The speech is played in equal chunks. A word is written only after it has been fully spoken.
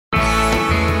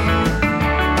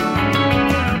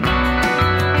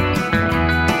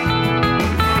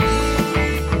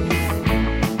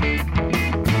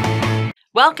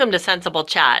Welcome to Sensible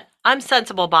Chat. I'm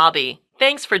Sensible Bobby.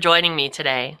 Thanks for joining me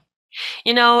today.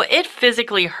 It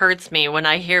physically hurts me when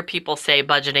I hear people say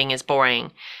budgeting is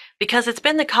boring, because it's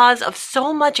been the cause of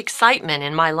so much excitement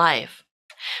in my life.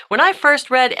 When I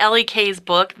first read Ellie Kay's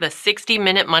book, The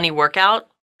 60-Minute Money Workout,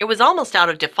 it was almost out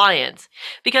of defiance,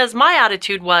 because my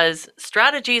attitude was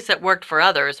strategies that worked for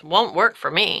others won't work for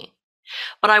me.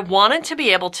 But I wanted to be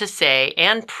able to say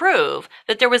and prove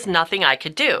that there was nothing I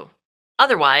could do.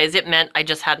 Otherwise, it meant I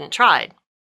just hadn't tried.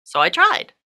 So I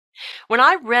tried. When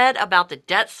I read about the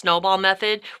debt snowball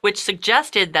method, which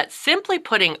suggested that simply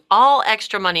putting all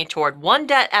extra money toward one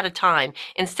debt at a time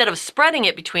instead of spreading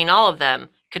it between all of them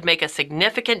could make a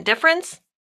significant difference,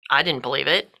 I didn't believe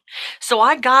it. So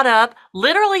I got up,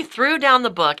 literally threw down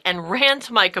the book, and ran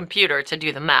to my computer to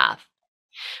do the math.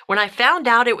 When I found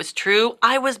out it was true,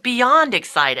 I was beyond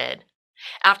excited.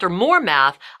 After more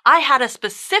math, I had a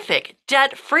specific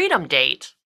debt freedom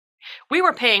date. We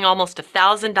were paying almost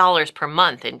 $1,000 per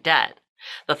month in debt.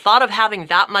 The thought of having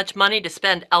that much money to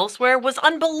spend elsewhere was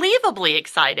unbelievably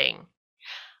exciting.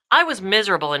 I was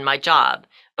miserable in my job,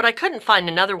 but I couldn't find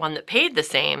another one that paid the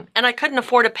same, and I couldn't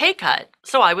afford a pay cut,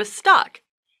 so I was stuck.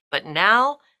 But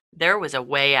now, there was a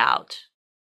way out.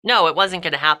 No, it wasn't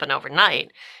going to happen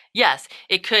overnight. Yes,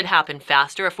 it could happen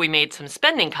faster if we made some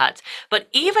spending cuts, but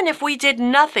even if we did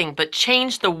nothing but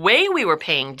change the way we were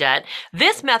paying debt,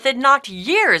 this method knocked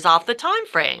years off the time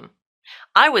frame.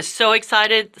 I was so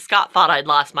excited, Scott thought I'd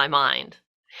lost my mind.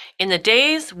 In the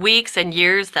days, weeks, and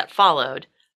years that followed,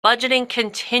 budgeting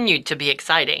continued to be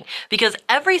exciting because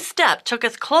every step took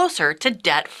us closer to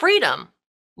debt freedom,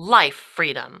 life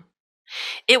freedom.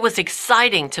 It was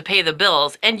exciting to pay the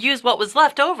bills and use what was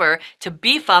left over to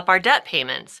beef up our debt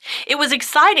payments. It was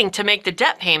exciting to make the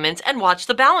debt payments and watch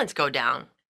the balance go down.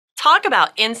 Talk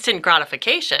about instant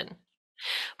gratification.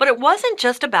 But it wasn't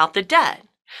just about the debt.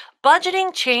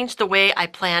 Budgeting changed the way I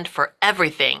planned for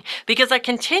everything because I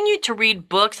continued to read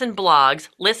books and blogs,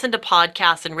 listen to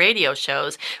podcasts and radio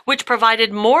shows, which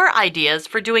provided more ideas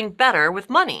for doing better with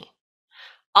money.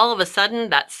 All of a sudden,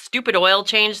 that stupid oil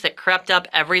change that crept up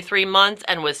every 3 months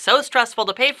and was so stressful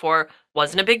to pay for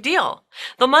wasn't a big deal.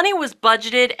 The money was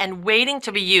budgeted and waiting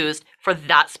to be used for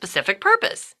that specific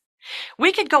purpose.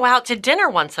 We could go out to dinner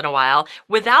once in a while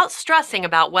without stressing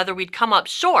about whether we'd come up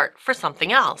short for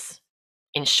something else.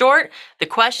 In short, the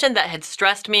question that had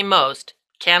stressed me most,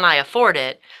 can I afford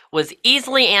it, was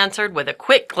easily answered with a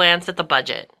quick glance at the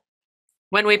budget.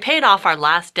 When we paid off our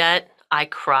last debt, I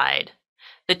cried.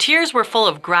 The tears were full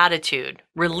of gratitude,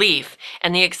 relief,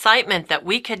 and the excitement that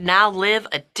we could now live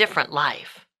a different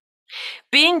life.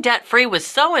 Being debt-free was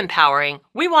so empowering,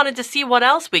 we wanted to see what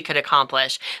else we could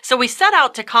accomplish, so we set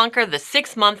out to conquer the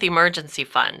 6-month emergency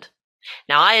fund.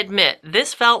 Now, I admit,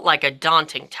 this felt like a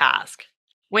daunting task.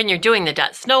 When you're doing the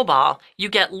debt snowball, you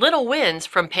get little wins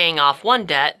from paying off one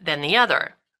debt, then the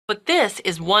other. But this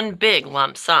is one big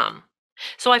lump sum.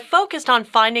 So I focused on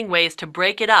finding ways to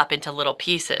break it up into little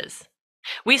pieces.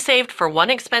 We saved for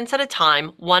one expense at a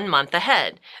time 1 month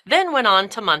ahead, then went on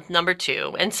to month number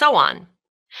 2, and so on.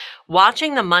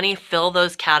 Watching the money fill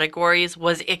those categories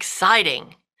was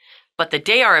exciting. But the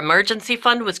day our emergency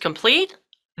fund was complete,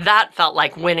 that felt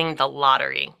like winning the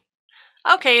lottery.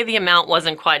 Okay, the amount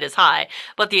wasn't quite as high,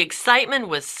 but the excitement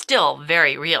was still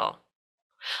very real.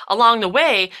 Along the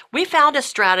way, we found a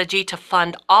strategy to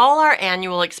fund all our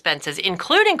annual expenses,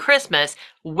 including Christmas,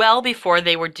 well before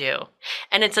they were due.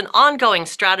 And it's an ongoing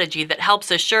strategy that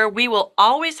helps assure we will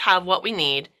always have what we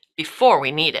need before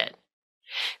we need it.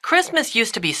 Christmas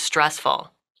used to be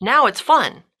stressful. Now it's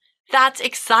fun. That's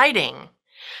exciting.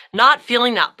 Not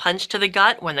feeling that punch to the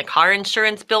gut when the car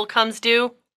insurance bill comes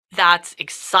due, that's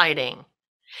exciting.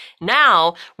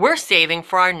 Now, we're saving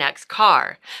for our next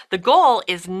car. The goal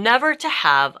is never to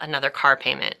have another car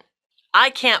payment. I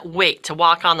can't wait to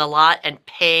walk on the lot and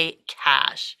pay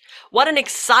cash. What an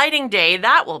exciting day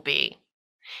that will be.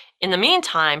 In the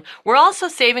meantime, we're also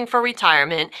saving for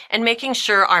retirement and making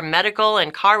sure our medical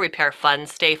and car repair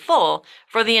funds stay full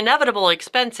for the inevitable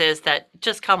expenses that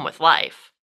just come with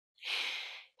life.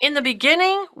 In the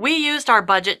beginning, we used our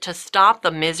budget to stop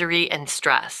the misery and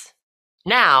stress.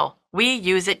 Now, we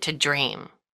use it to dream.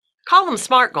 Call them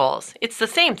SMART goals. It's the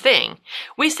same thing.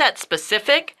 We set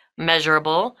specific,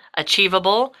 measurable,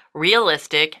 achievable,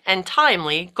 realistic, and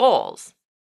timely goals.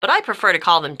 But I prefer to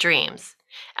call them dreams.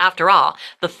 After all,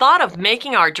 the thought of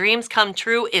making our dreams come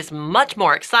true is much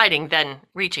more exciting than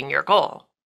reaching your goal.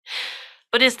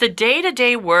 But is the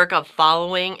day-to-day work of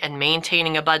following and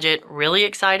maintaining a budget really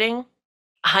exciting?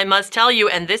 I must tell you,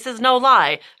 and this is no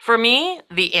lie, for me,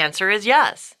 the answer is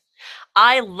yes.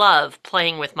 I love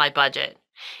playing with my budget.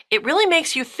 It really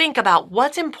makes you think about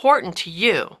what's important to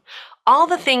you, all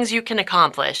the things you can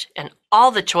accomplish, and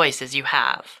all the choices you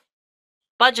have.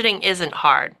 Budgeting isn't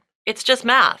hard, it's just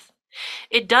math.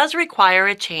 It does require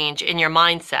a change in your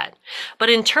mindset, but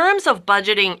in terms of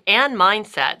budgeting and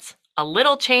mindsets, a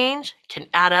little change can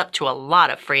add up to a lot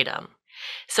of freedom.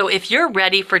 So if you're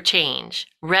ready for change,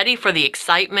 ready for the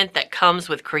excitement that comes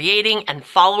with creating and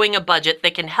following a budget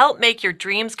that can help make your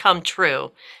dreams come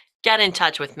true, get in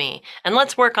touch with me and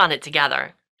let's work on it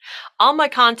together. All my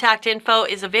contact info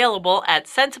is available at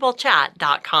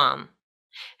sensible.chat.com.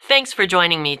 Thanks for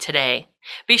joining me today.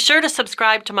 Be sure to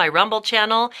subscribe to my Rumble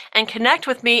channel and connect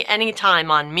with me anytime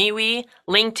on MeWe,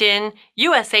 LinkedIn,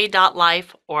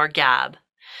 USA.life, or Gab.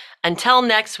 Until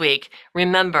next week,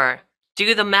 remember,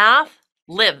 do the math,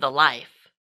 live the life.